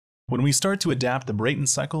When we start to adapt the Brayton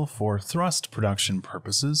cycle for thrust production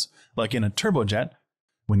purposes, like in a turbojet,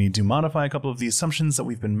 we need to modify a couple of the assumptions that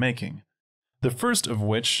we've been making. The first of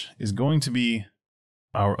which is going to be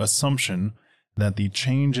our assumption that the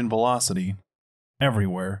change in velocity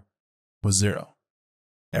everywhere was zero.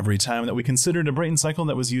 Every time that we considered a Brayton cycle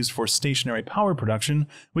that was used for stationary power production,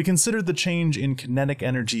 we considered the change in kinetic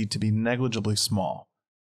energy to be negligibly small.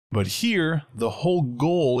 But here, the whole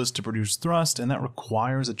goal is to produce thrust, and that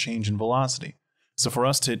requires a change in velocity. So for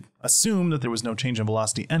us to assume that there was no change in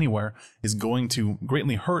velocity anywhere is going to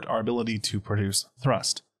greatly hurt our ability to produce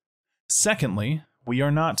thrust. Secondly, we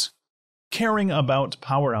are not caring about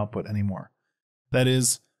power output anymore. That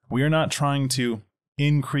is, we are not trying to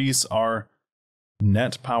increase our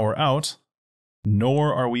net power out,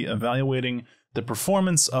 nor are we evaluating the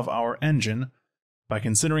performance of our engine by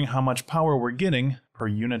considering how much power we're getting per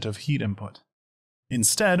unit of heat input.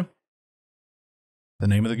 Instead, the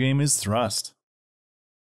name of the game is thrust.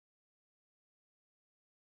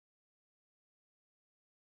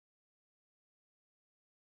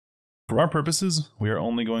 For our purposes, we are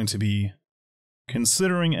only going to be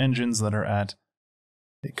considering engines that are at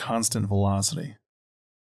a constant velocity.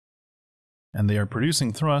 And they are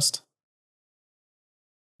producing thrust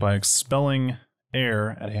by expelling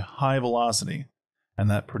air at a high velocity, and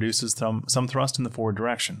that produces some thrust in the forward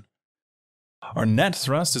direction. Our net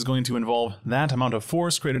thrust is going to involve that amount of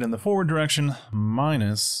force created in the forward direction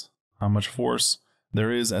minus how much force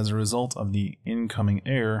there is as a result of the incoming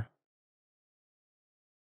air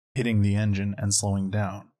hitting the engine and slowing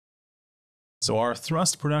down. So our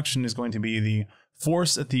thrust production is going to be the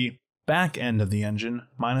force at the back end of the engine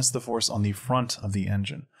minus the force on the front of the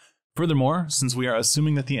engine. Furthermore, since we are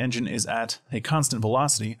assuming that the engine is at a constant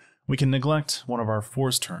velocity, we can neglect one of our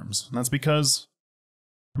force terms. And that's because,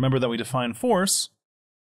 remember that we define force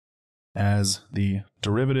as the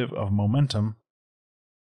derivative of momentum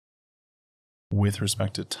with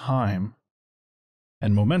respect to time.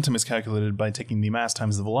 And momentum is calculated by taking the mass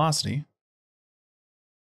times the velocity.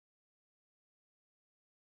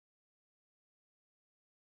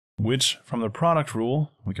 Which, from the product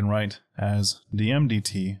rule, we can write as dm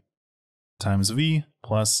dt times v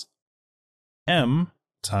plus m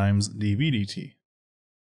times dv dt.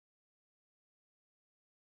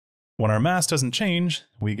 When our mass doesn't change,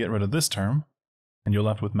 we get rid of this term, and you're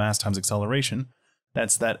left with mass times acceleration.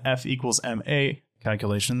 That's that F equals ma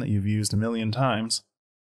calculation that you've used a million times.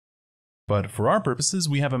 But for our purposes,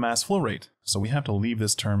 we have a mass flow rate, so we have to leave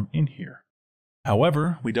this term in here.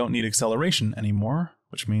 However, we don't need acceleration anymore,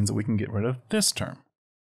 which means that we can get rid of this term.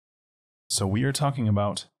 So we are talking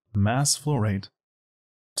about mass flow rate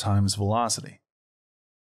times velocity.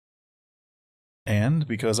 And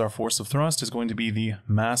because our force of thrust is going to be the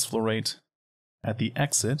mass flow rate at the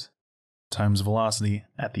exit times velocity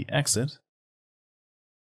at the exit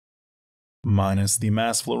minus the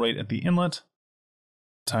mass flow rate at the inlet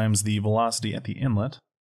times the velocity at the inlet,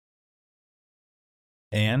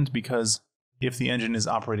 and because if the engine is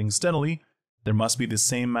operating steadily, there must be the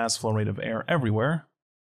same mass flow rate of air everywhere,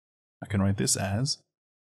 I can write this as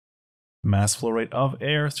mass flow rate of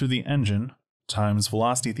air through the engine times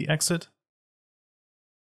velocity at the exit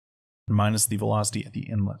minus the velocity at the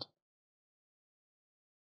inlet.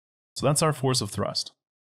 So that's our force of thrust.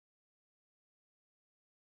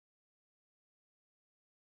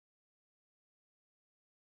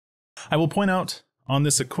 I will point out on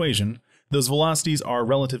this equation, those velocities are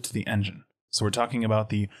relative to the engine. So we're talking about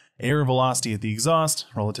the air velocity at the exhaust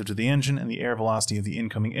relative to the engine and the air velocity of the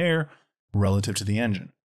incoming air relative to the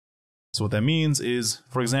engine. So what that means is,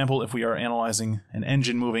 for example, if we are analyzing an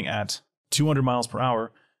engine moving at 200 miles per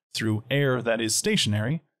hour through air that is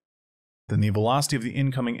stationary, then the velocity of the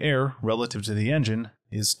incoming air relative to the engine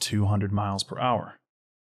is 200 miles per hour.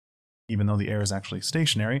 Even though the air is actually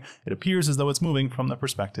stationary, it appears as though it's moving from the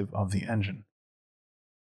perspective of the engine.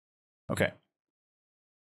 Okay.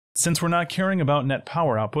 Since we're not caring about net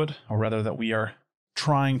power output, or rather that we are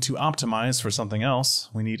trying to optimize for something else,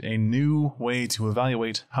 we need a new way to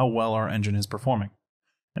evaluate how well our engine is performing.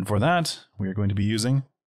 And for that, we are going to be using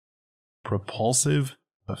propulsive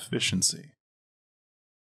efficiency.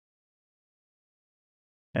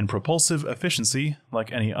 And propulsive efficiency, like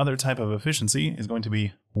any other type of efficiency, is going to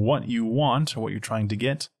be what you want, or what you're trying to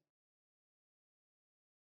get,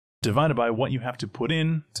 divided by what you have to put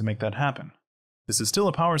in to make that happen. This is still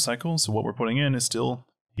a power cycle, so what we're putting in is still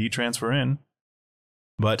heat transfer in,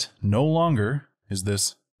 but no longer is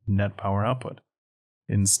this net power output.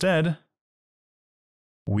 Instead,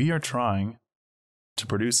 we are trying to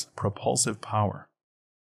produce propulsive power.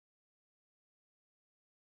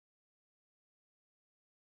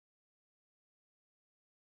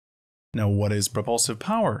 Now, what is propulsive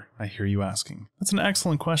power, I hear you asking? That's an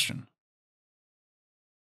excellent question.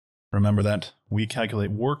 Remember that we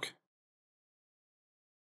calculate work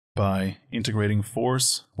by integrating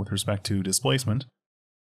force with respect to displacement,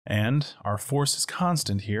 and our force is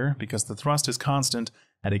constant here because the thrust is constant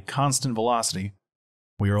at a constant velocity.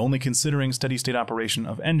 We are only considering steady state operation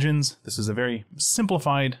of engines. This is a very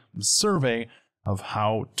simplified survey of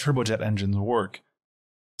how turbojet engines work.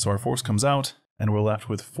 So our force comes out and we're left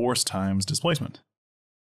with force times displacement.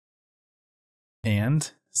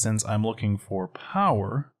 And since I'm looking for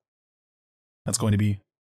power, that's going to be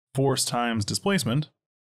force times displacement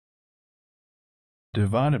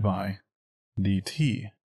divided by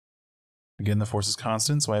dt. Again, the force is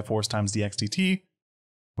constant, so I have force times dx dt,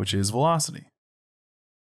 which is velocity.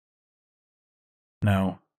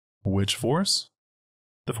 Now, which force?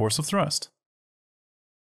 The force of thrust.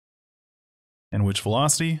 And which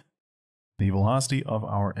velocity? The velocity of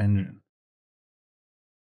our engine.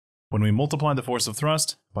 When we multiply the force of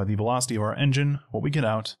thrust by the velocity of our engine, what we get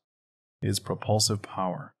out is propulsive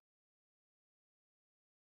power.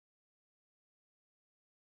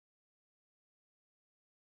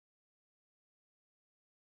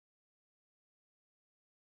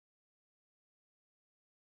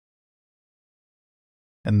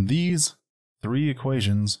 And these three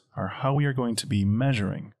equations are how we are going to be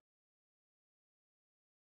measuring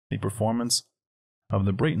the performance of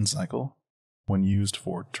the Brayton cycle when used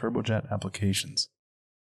for turbojet applications.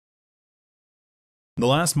 The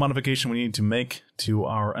last modification we need to make to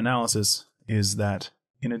our analysis is that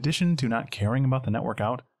in addition to not caring about the network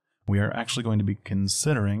out, we are actually going to be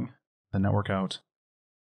considering the network out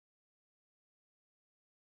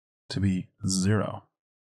to be 0.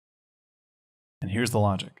 And here's the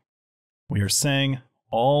logic. We are saying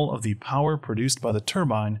all of the power produced by the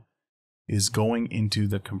turbine is going into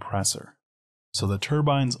the compressor. So the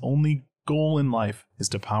turbine's only goal in life is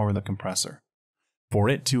to power the compressor. For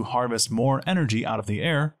it to harvest more energy out of the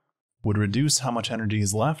air would reduce how much energy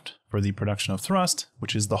is left for the production of thrust,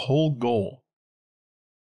 which is the whole goal.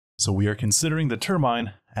 So we are considering the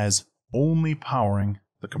turbine as only powering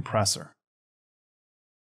the compressor.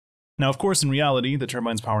 Now, of course, in reality, the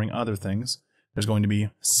turbine's powering other things. There's going to be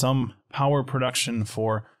some power production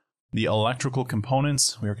for the electrical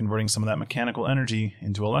components. We are converting some of that mechanical energy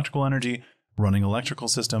into electrical energy, running electrical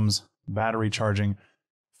systems, battery charging.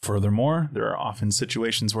 Furthermore, there are often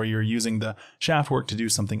situations where you're using the shaft work to do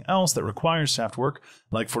something else that requires shaft work,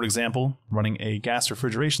 like, for example, running a gas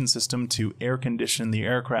refrigeration system to air condition the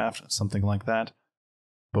aircraft, something like that.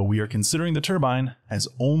 But we are considering the turbine as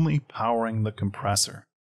only powering the compressor.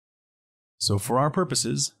 So for our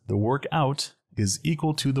purposes, the work out is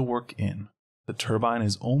equal to the work in. The turbine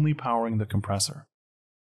is only powering the compressor.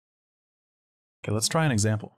 Okay, let's try an example.